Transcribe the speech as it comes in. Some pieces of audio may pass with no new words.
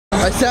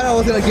I said I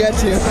was gonna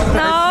get you.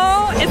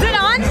 No, is it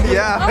on?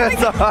 Yeah, oh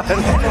it's on.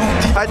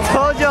 I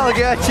told you I'll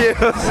get you.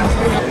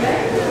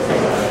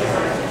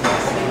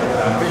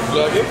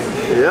 Vlogging?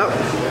 Yep.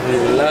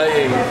 You're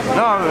lying.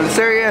 No, I'm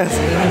serious.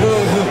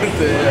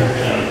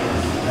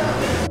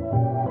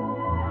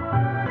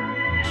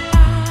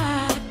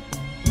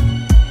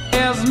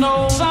 There's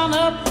no sun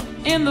up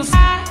in the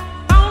sky.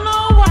 I don't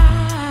know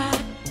why.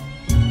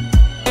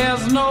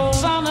 There's no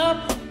sun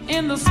up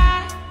in the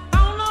sky. I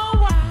don't know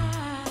why.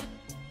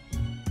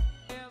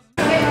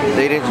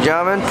 Ladies and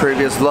gentlemen,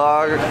 previous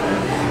vlog,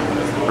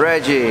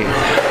 Reggie.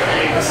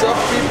 What's up,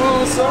 people?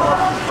 What's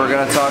up? We're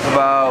gonna talk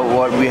about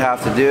what we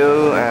have to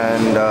do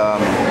and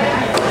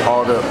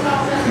all the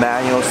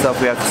manual stuff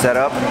we have to set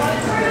up.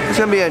 It's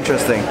gonna be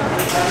interesting.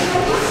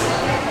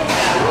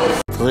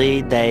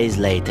 3 days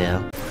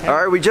later.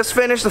 Alright, we just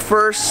finished the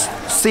first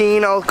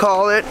scene, I'll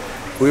call it.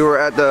 We were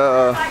at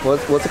the,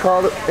 what's it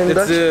called in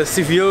Dutch? It's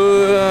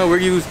civil, where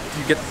you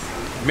get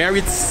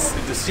married,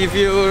 the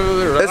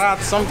civil,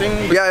 something.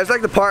 Yeah, it's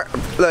like the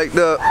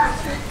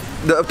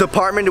the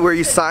department where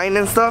you sign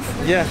and stuff.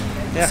 Yeah.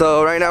 Yeah.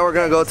 So right now we're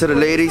gonna go to the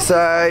ladies'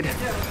 side.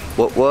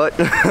 What?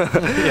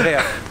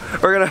 Yeah.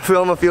 We're gonna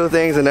film a few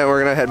things and then we're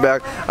gonna head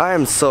back. I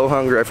am so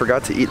hungry. I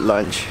forgot to eat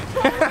lunch.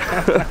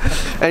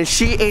 And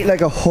she ate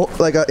like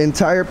an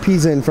entire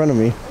pizza in front of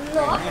me.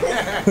 No.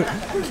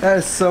 That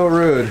is so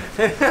rude.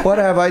 What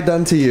have I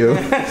done to you?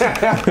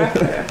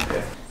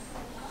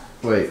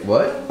 Wait,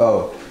 what?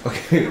 Oh,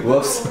 okay.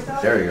 Whoops.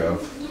 There you go.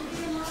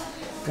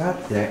 God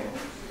dang.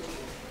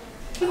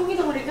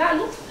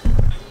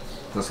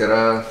 Nós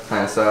queremos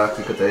essa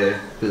aqui que tem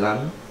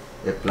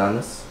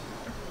planos.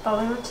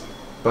 Para noite.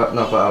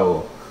 Não, para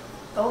o.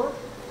 Oh.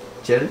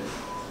 Chill?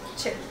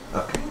 Chill.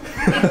 Okay.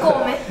 E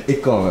come. E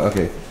come,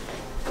 okay.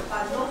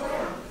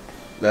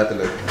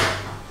 Letterlijk.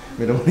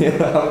 Met een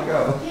manier aan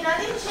elkaar.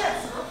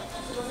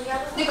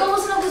 Di como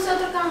se não fosse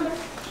outra câmera?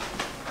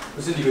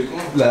 Você liga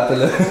como?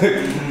 Letterlijk.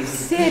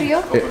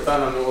 Sério? Tá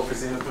na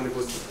oficina quando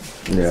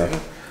Yeah.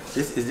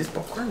 Is this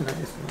popcorn?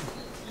 Nice.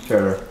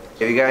 Sure.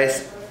 Have you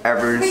guys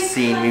ever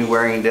seen me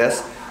wearing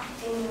this?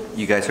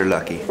 You guys are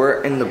lucky.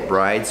 We're in the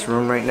bride's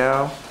room right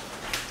now.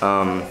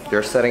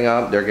 They're setting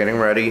up, they're getting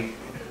ready,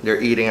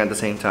 they're eating at the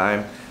same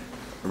time.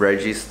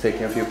 Reggie's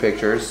taking a few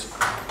pictures,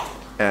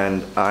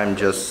 and I'm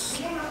just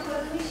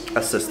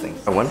assisting.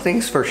 One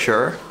thing's for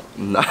sure,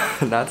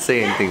 not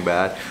saying anything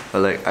bad,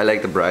 but I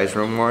like the bride's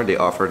room more. They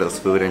offered us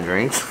food and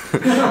drinks.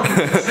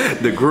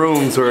 The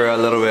grooms were a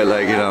little bit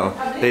like, you know,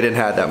 they didn't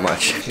have that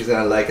much. She's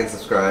gonna like and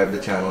subscribe the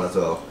channel as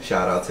well.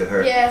 Shout out to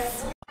her.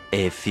 Yes.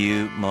 A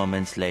few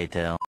moments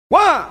later.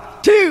 1,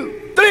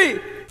 2, 3,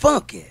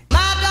 funk it.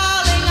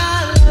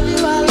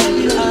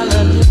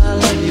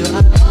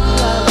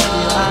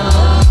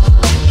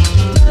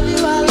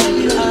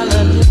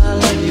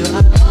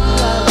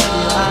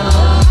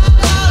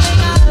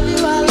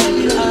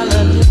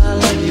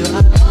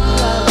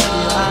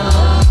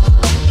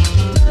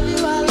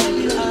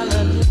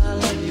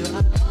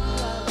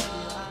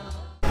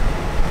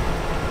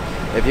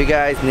 If you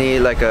guys need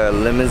like a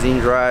limousine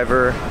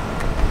driver,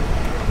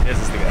 This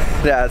is the guy.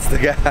 that's the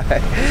guy.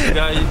 The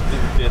guy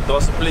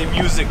doesn't play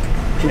music.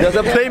 He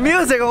doesn't play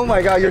music. Oh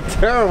my god, you're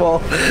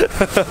terrible.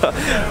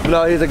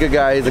 No, he's a good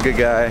guy. He's a good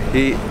guy.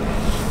 He's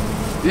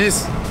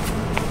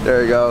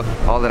there you go.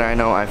 All that I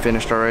know, I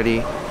finished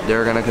already.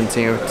 They're gonna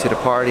continue to the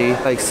party.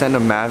 Like send a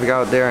Mavic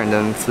out there and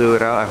then flew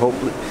it out.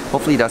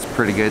 Hopefully that's a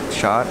pretty good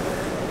shot.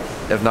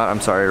 If not, I'm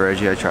sorry,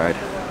 Reggie. I tried.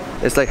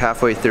 It's like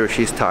halfway through.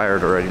 She's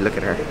tired already. Look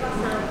at her.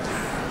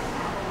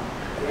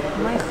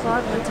 My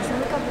God, what is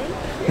in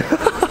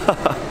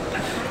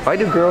Why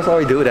do girls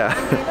always do that?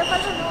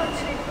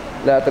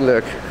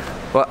 Letterlijk.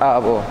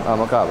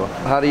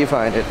 How do you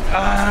find it?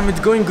 It's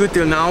going good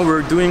till now.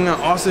 We're doing an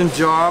awesome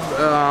job.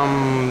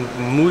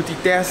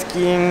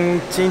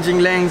 Multitasking, changing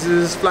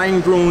lenses, flying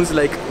drones.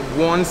 Like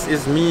once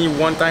is me,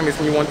 one time is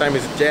me, one time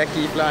is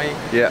Jackie flying.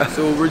 Yeah.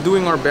 So we're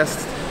doing our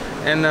best.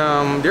 And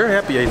they're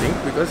happy, I think,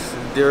 because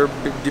they're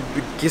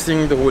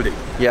kissing the whole day.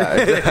 Yeah,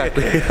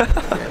 exactly.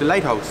 The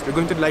lighthouse. They're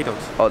going to the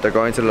lighthouse. Oh, they're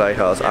going to the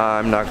lighthouse.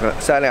 Yeah.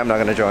 Sadly, I'm not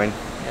gonna join.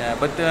 Yeah,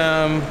 but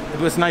it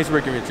was nice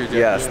working with you, Jeff.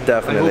 Yes,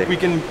 definitely. I hope we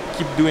can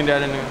keep doing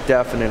that. And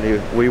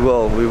Definitely, we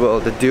will.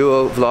 The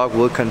duo vlog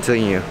will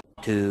continue.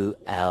 2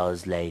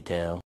 hours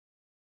later.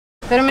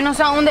 Pero menos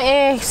aún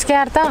de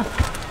skerta.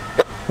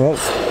 Well.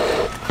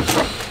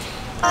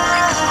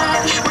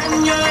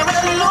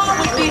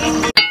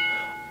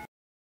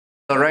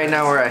 So right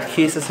now we're at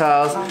Keis's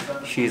house.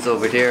 She's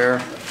over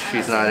there.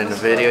 She's not in the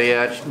video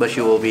yet, but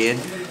she will be in.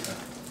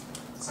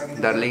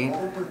 Darlene,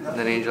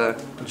 then Angela,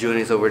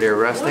 Junie's over there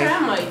resting.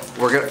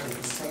 We're gonna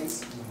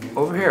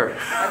over here.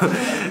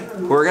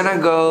 We're gonna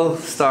go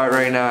start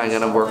right now. I'm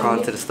gonna work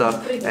on to the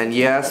stuff. And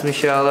yes,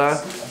 Michelle,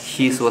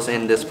 Keis was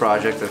in this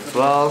project as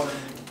well.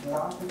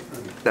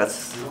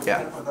 That's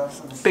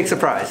big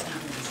surprise.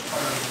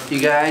 You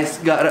guys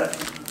gotta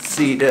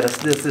see this.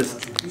 This is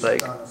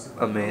like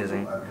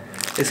amazing.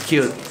 It's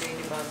cute.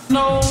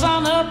 No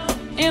sun up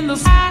in the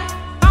sky.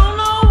 I don't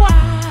know why.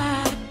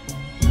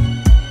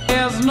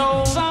 There's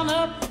no sun up.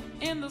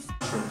 in the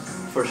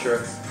For sure.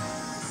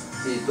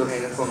 Y tú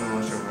reinas con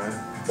mushroom, right?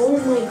 Oh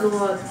my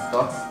god.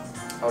 Oh,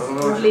 ahora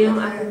no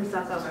Problema ako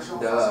sa ka.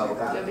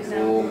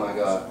 Oh my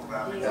god.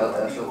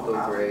 That's so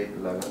great.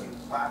 Love it.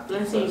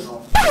 Blessing.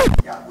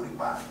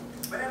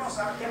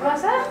 ¿Qué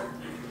pasa?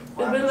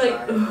 It's been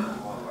like...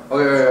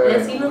 Okay.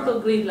 Blessing no to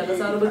great lang.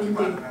 Kasama ba yung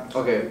thing?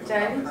 Okay.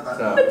 Chay?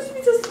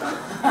 So.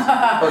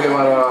 Okay,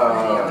 mara.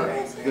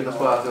 Good na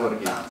pa ako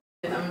aquí.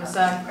 Ano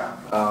sa?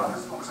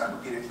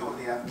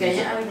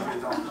 Ganyan ay.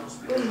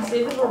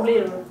 Kasi ito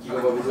problema.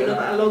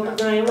 Pinaka-allow to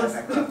ganyan mas.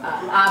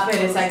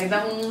 Pero sa kita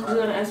I'm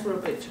gonna ask for a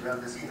picture.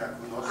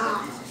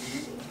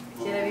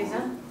 ¿Quiere visa?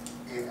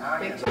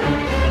 Picture.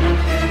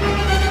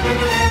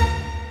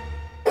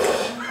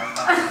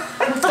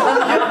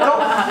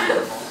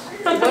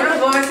 Bueno,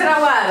 ¿cómo es la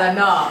guarda?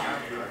 No.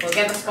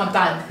 Porque es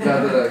espontáneo.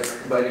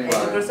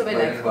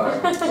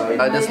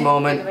 At this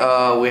moment,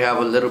 we have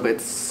a little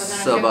bit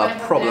of a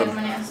problem.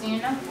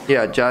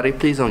 Yeah, Jari,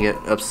 please don't get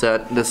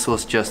upset. This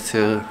was just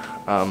to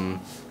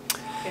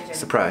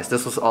surprise.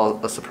 This was all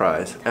a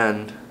surprise,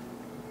 and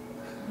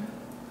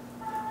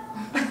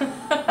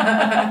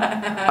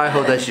I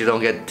hope that you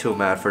don't get too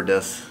mad for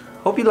this.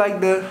 Hope you like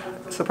the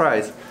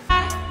surprise.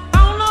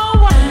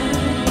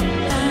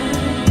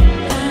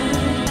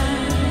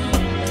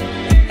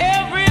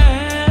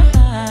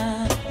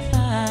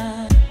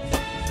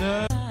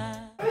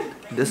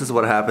 This is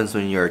what happens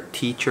when you're a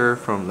teacher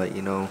from, like,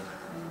 you know,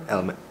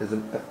 is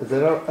it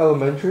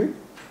elementary?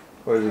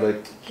 Or is it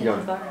like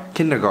young?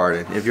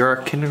 Kindergarten. If you're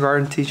a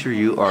kindergarten teacher,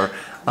 you are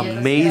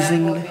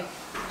amazingly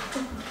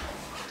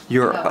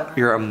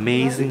you're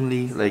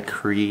amazingly like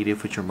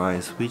creative with your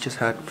minds. We just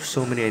had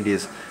so many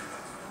ideas.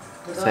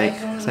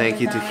 Thank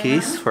you to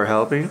Keith for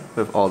helping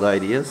with all the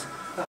ideas.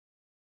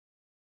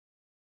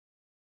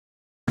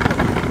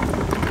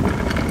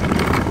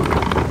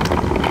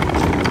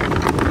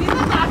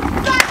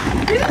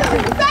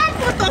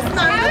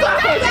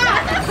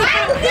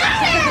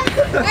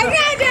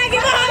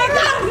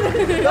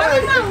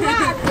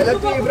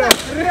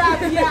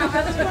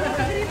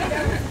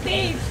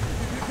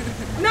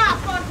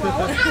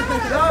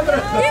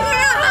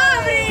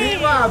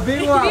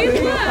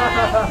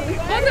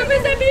 Você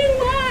percebeu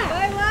lá?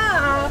 Vai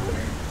lá.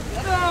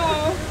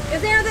 Oh. Eu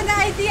tenho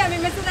outra idea. Me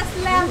must have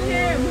slapped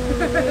him.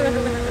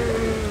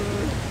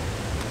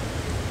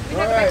 We're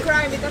not gonna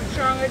cry because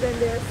stronger than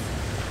this.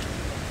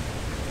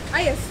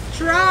 I am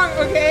strong,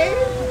 okay?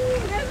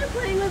 You guys are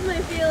playing with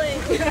my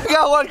feelings. I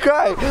got one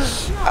cry.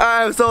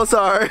 I'm so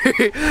sorry.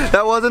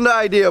 That wasn't the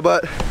idea,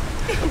 but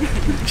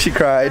she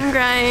cried. I'm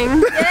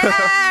crying.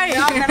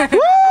 Yeah! Woo!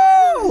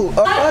 Oh,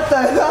 what the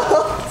hell?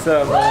 What's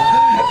up, man?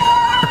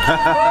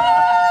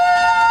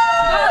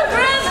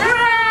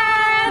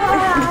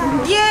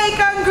 Yay,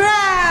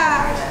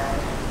 congrats!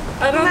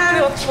 I don't know.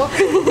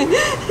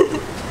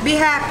 Be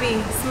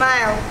happy,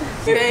 smile.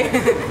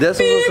 This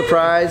was a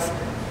surprise.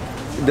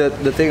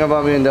 The thing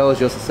about me and that was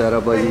just a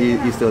setup, but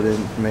he still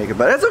didn't make it.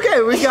 But it's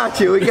okay, we got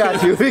you, we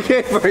got you, we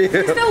came for you.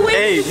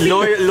 Hey,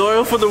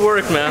 loyal for the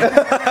work, man.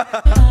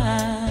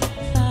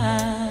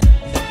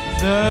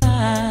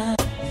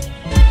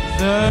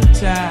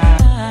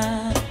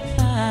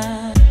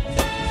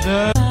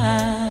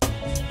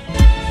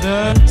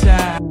 the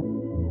time.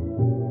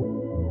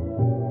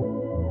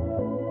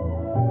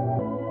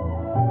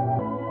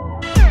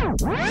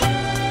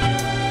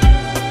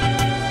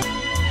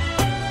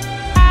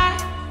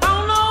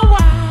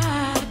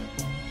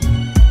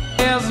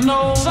 There's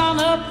no sun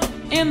up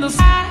in the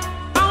sky.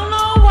 I don't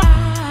know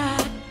why.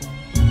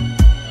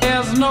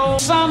 There's no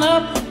sun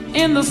up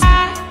in the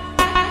sky.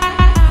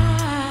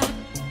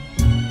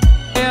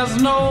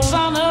 There's no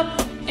sun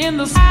up in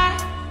the sky.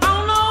 I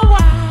don't know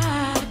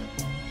why.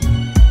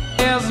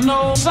 There's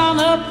no sun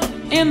up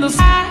in the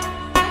sky.